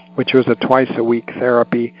 which was a twice-a-week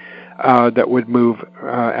therapy that would move,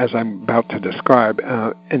 as I'm about to describe,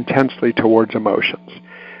 intensely towards emotions.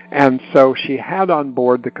 And so she had on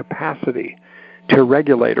board the capacity to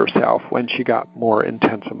regulate herself when she got more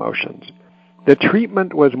intense emotions. The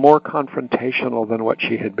treatment was more confrontational than what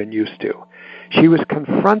she had been used to. She was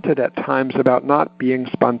confronted at times about not being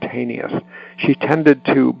spontaneous. She tended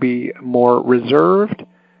to be more reserved,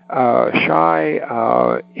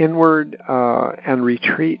 shy, inward, and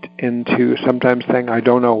retreat into sometimes saying, I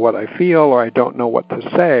don't know what I feel, or I don't know what to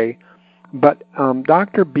say. But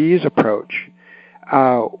Dr. B's approach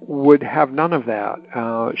would have none of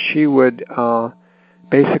that. She would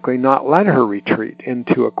basically not let her retreat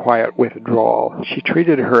into a quiet withdrawal. She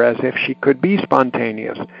treated her as if she could be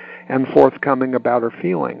spontaneous and forthcoming about her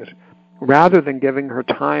feelings, rather than giving her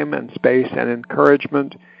time and space and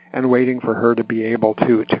encouragement and waiting for her to be able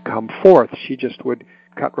to come forth. She just would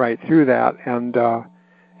cut right through that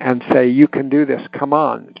and say, you can do this, come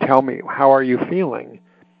on, tell me, how are you feeling?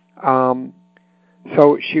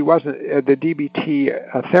 So she wasn't, the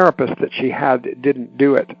DBT therapist that she had didn't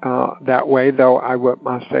do it that way, though I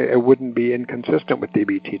must say it wouldn't be inconsistent with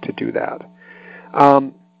DBT to do that.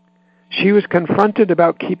 She was confronted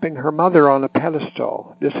about keeping her mother on a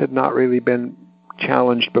pedestal. This had not really been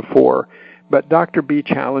challenged before, but Dr. B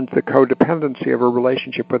challenged the codependency of her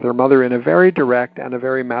relationship with her mother in a very direct and a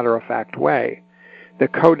very matter-of-fact way. The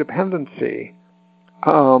codependency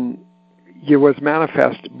was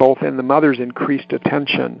manifest both in the mother's increased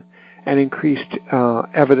attention and increased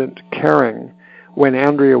evident caring, when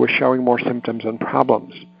Andrea was showing more symptoms and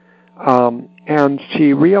problems. And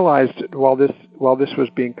she realized while this was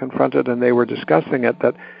being confronted and they were discussing it,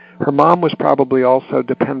 that her mom was probably also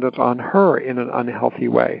dependent on her in an unhealthy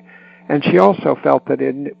way. And she also felt that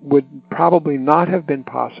it would probably not have been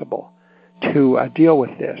possible to deal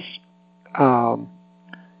with this,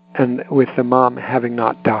 and with the mom having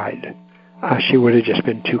not died. She would have just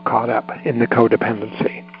been too caught up in the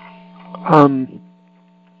codependency.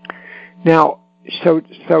 Now,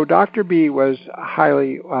 so Dr. B was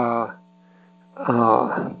highly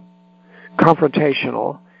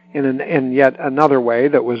confrontational in yet another way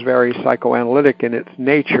that was very psychoanalytic in its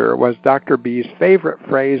nature. Was Dr. B's favorite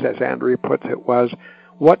phrase, as Andrea puts it, was,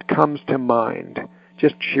 "What comes to mind?"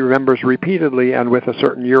 Just she remembers repeatedly and with a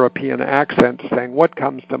certain European accent saying, "What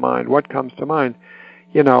comes to mind? What comes to mind?"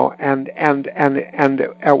 You know, and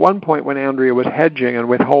at one point when Andrea was hedging and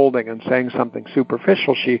withholding and saying something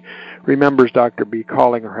superficial, she remembers Dr. B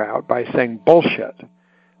calling her out by saying bullshit.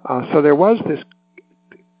 So there was this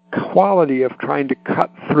quality of trying to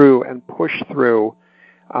cut through and push through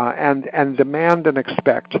and demand and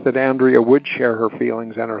expect that Andrea would share her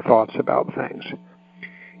feelings and her thoughts about things.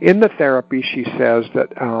 In the therapy, she says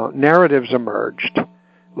that narratives emerged,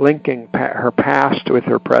 linking her past with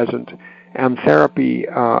her present, and therapy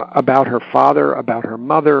about her father, about her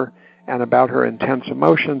mother, and about her intense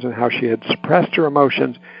emotions and how she had suppressed her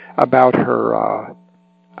emotions, about her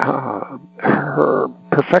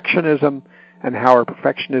perfectionism, and how her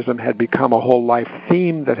perfectionism had become a whole life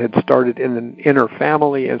theme that had started in her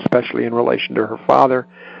family, especially in relation to her father,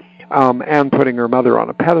 and putting her mother on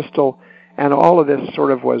a pedestal. And all of this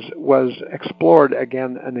sort of was explored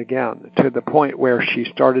again and again, to the point where she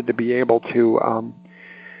started to be able to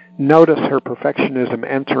notice her perfectionism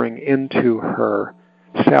entering into her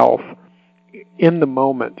self in the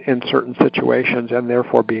moment in certain situations, and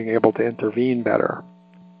therefore being able to intervene better.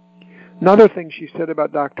 Another thing she said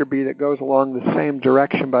about Dr. B that goes along the same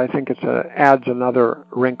direction, but I think it adds another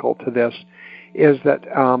wrinkle to this, is that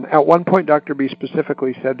at one point Dr. B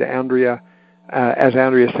specifically said to Andrea, as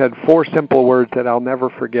Andrea said, 4 simple words that I'll never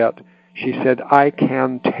forget. She said, "I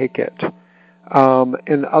can take it."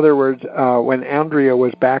 In other words, when Andrea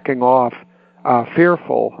was backing off,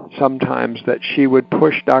 fearful sometimes that she would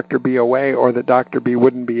push Dr. B away, or that Dr. B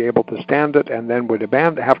wouldn't be able to stand it and then would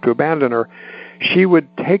have to abandon her, she would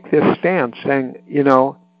take this stance saying, you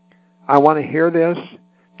know, I want to hear this,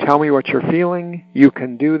 tell me what you're feeling, you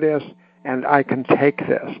can do this, and I can take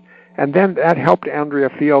this. And then that helped Andrea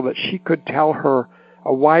feel that she could tell her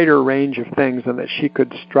a wider range of things and that she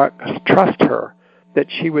could trust her, that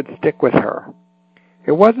she would stick with her.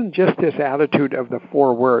 It wasn't just this attitude of the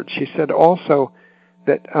 4 words. She said also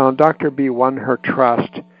that Dr. B won her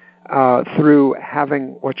trust through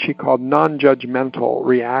having what she called non-judgmental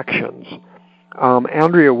reactions.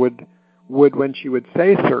 Andrea would, when she would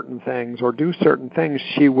say certain things or do certain things,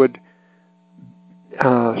 she would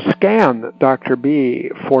scan Dr. B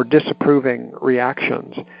for disapproving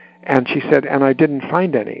reactions. And she said, and I didn't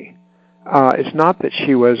find any. It's not that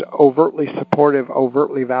she was overtly supportive,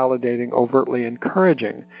 overtly validating, overtly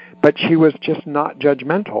encouraging, but she was just not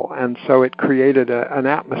judgmental. And so it created an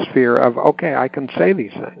atmosphere of, okay, I can say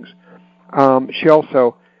these things. She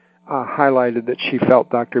also highlighted that she felt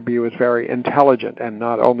Dr. B was very intelligent and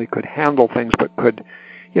not only could handle things, but could,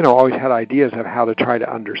 always had ideas of how to try to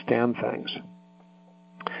understand things.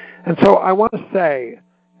 And so I want to say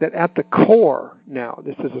that at the core, now,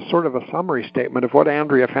 this is a sort of a summary statement of what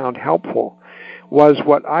Andrea found helpful, was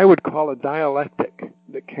what I would call a dialectic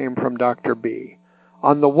that came from Dr. B.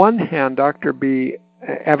 On the one hand, Dr. B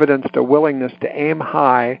evidenced a willingness to aim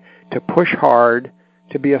high, to push hard,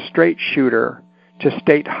 to be a straight shooter, to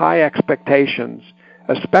state high expectations,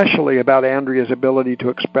 especially about Andrea's ability to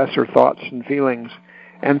express her thoughts and feelings,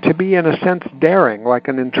 and to be, in a sense, daring, like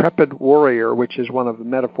an intrepid warrior, which is one of the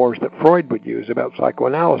metaphors that Freud would use about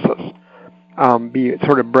psychoanalysis, be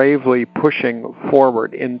sort of bravely pushing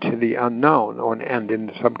forward into the unknown, and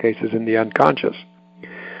in some cases in the unconscious.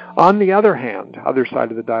 On the other hand, other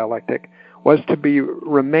side of the dialectic, was to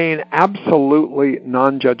remain absolutely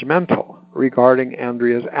non-judgmental regarding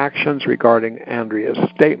Andrea's actions, regarding Andrea's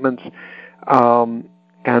statements,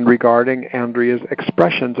 and regarding Andrea's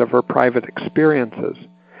expressions of her private experiences.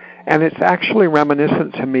 And it's actually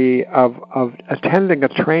reminiscent to me of attending a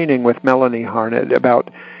training with Melanie Harned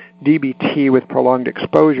about DBT with prolonged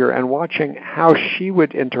exposure and watching how she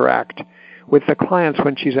would interact with the clients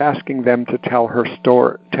when she's asking them to tell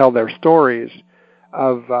their stories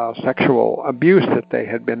of sexual abuse that they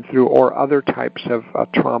had been through or other types of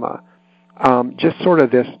trauma. Just sort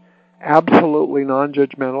of this absolutely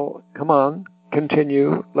non-judgmental, come on,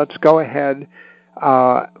 continue, let's go ahead,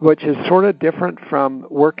 which is sort of different from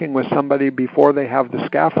working with somebody before they have the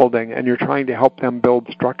scaffolding and you're trying to help them build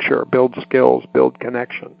structure, build skills, build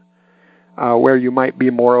connection, where you might be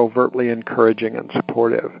more overtly encouraging and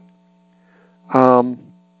supportive.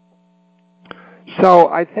 So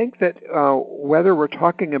I think that whether we're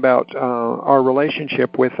talking about our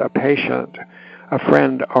relationship with a patient, a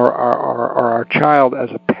friend, or our child as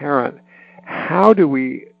a parent, how do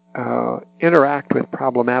we interact with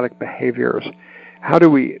problematic behaviors? How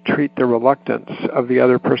do we treat the reluctance of the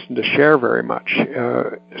other person to share very much,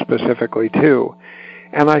 specifically too?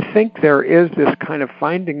 And I think there is this kind of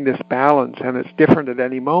finding this balance, and it's different at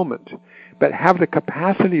any moment, but have the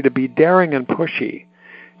capacity to be daring and pushy,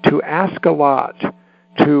 to ask a lot,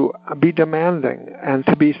 to be demanding, and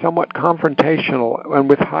to be somewhat confrontational and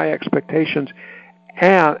with high expectations,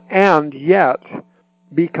 and yet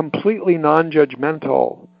be completely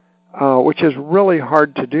non-judgmental, which is really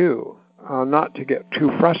hard to do. Not to get too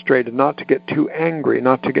frustrated, not to get too angry,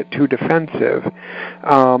 not to get too defensive,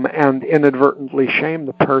 and inadvertently shame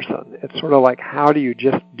the person. It's sort of like, how do you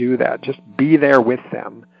just do that? Just be there with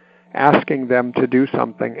them, asking them to do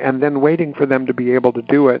something, and then waiting for them to be able to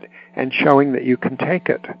do it, and showing that you can take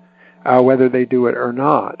it, whether they do it or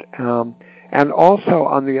not. And also,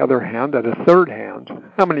 on the other hand, at a third hand,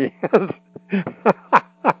 how many hands?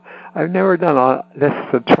 I've never done this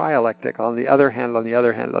is a trialectic, on the other hand, on the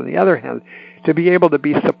other hand, on the other hand, to be able to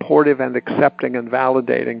be supportive and accepting and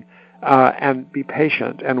validating, and be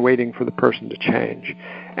patient and waiting for the person to change.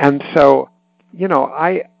 And so,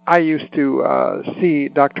 I used to see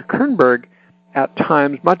Dr. Kernberg at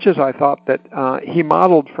times, much as I thought that he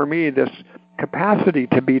modeled for me this capacity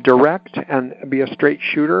to be direct and be a straight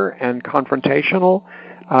shooter and confrontational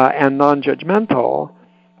and non-judgmental.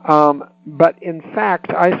 But in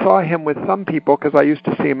fact, I saw him with some people, because I used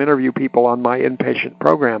to see him interview people on my inpatient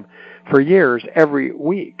program for years, every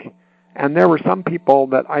week. And there were some people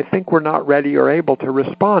that I think were not ready or able to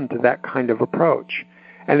respond to that kind of approach.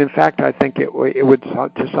 And in fact, I think it would,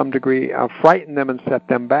 to some degree, frighten them and set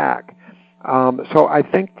them back. So I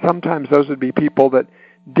think sometimes those would be people that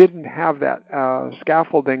didn't have that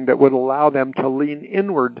scaffolding that would allow them to lean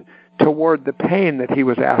inward toward the pain that he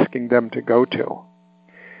was asking them to go to.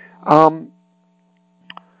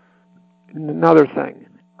 Another thing,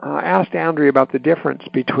 I asked Andrea about the difference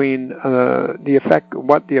between the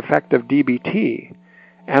effect of DBT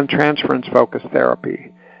and transference-focused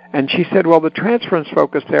therapy. And she said, well, the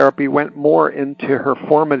transference-focused therapy went more into her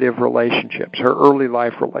formative relationships, her early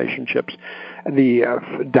life relationships,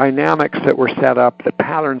 the dynamics that were set up, the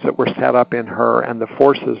patterns that were set up in her, and the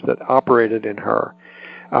forces that operated in her,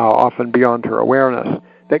 often beyond her awareness,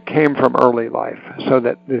 that came from early life. So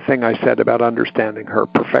that the thing I said about understanding her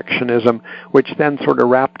perfectionism, which then sort of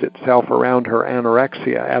wrapped itself around her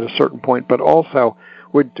anorexia at a certain point, but also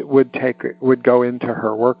would go into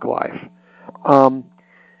her work life.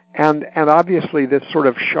 And obviously this sort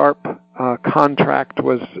of sharp contract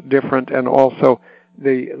was different, and also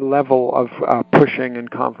the level of pushing and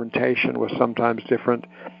confrontation was sometimes different,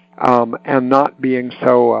 and not being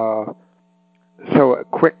so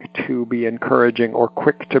quick to be encouraging or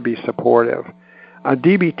quick to be supportive.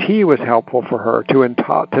 DBT was helpful for her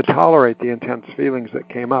to tolerate the intense feelings that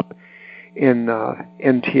came up in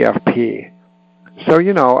TFP. So,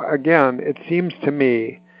 again, it seems to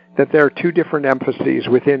me that there are two different emphases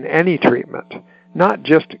within any treatment, not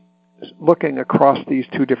just looking across these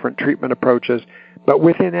two different treatment approaches, but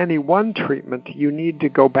within any one treatment, you need to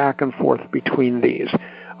go back and forth between these,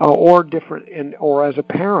 or as a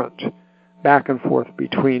parent, back and forth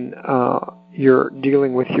between you're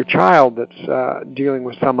dealing with your child that's dealing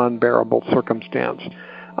with some unbearable circumstance.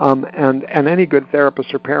 And any good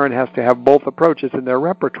therapist or parent has to have both approaches in their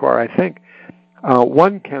repertoire, I think.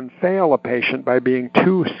 One can fail a patient by being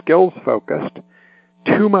too skills-focused,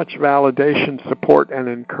 too much validation, support, and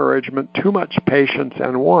encouragement, too much patience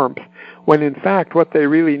and warmth, when in fact what they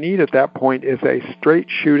really need at that point is a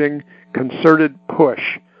straight-shooting, concerted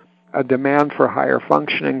push, a demand for higher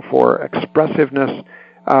functioning, for expressiveness,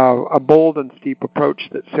 a bold and steep approach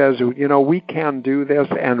that says, we can do this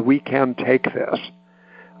and we can take this.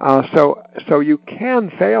 So you can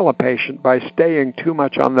fail a patient by staying too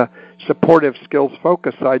much on the supportive skills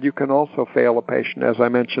focus side. You can also fail a patient, as I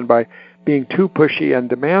mentioned, by being too pushy and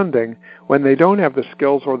demanding when they don't have the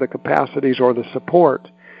skills or the capacities or the support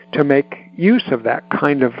to make use of that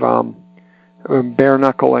kind of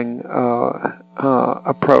bare-knuckling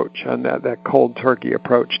approach and that cold turkey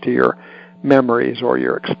approach to your memories or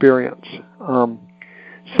your experience.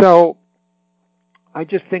 So I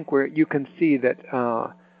just think you can see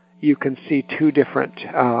that you can see two different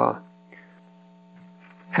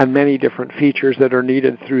and many different features that are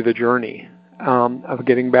needed through the journey of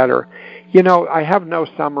getting better. You know, I have no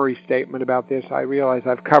summary statement about this. I realize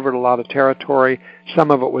I've covered a lot of territory.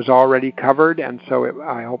 Some of it was already covered, and so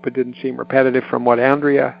I hope it didn't seem repetitive from what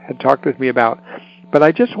Andrea had talked with me about. But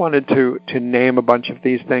I just wanted to name a bunch of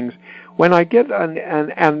these things. When I get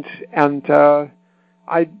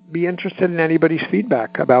I'd be interested in anybody's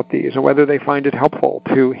feedback about these and whether they find it helpful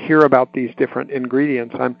to hear about these different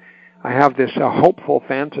ingredients. I have this hopeful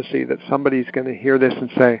fantasy that somebody's going to hear this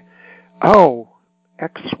and say, oh,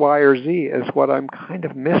 X, Y, or Z is what I'm kind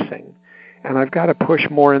of missing, and I've got to push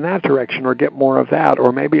more in that direction or get more of that,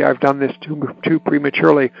 or maybe I've done this too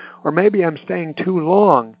prematurely, or maybe I'm staying too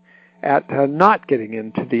long at not getting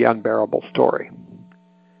into the unbearable story.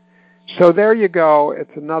 So there you go.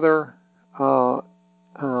 It's another, as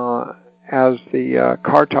the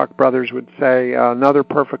Car Talk brothers would say, another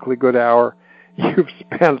perfectly good hour you've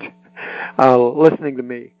spent listening to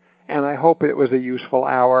me. And I hope it was a useful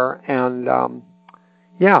hour. And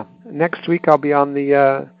next week I'll be on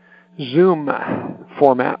the Zoom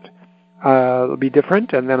format. It'll be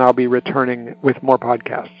different, and then I'll be returning with more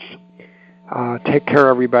podcasts. Take care,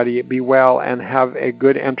 everybody. Be well, and have a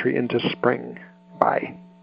good entry into spring. Bye.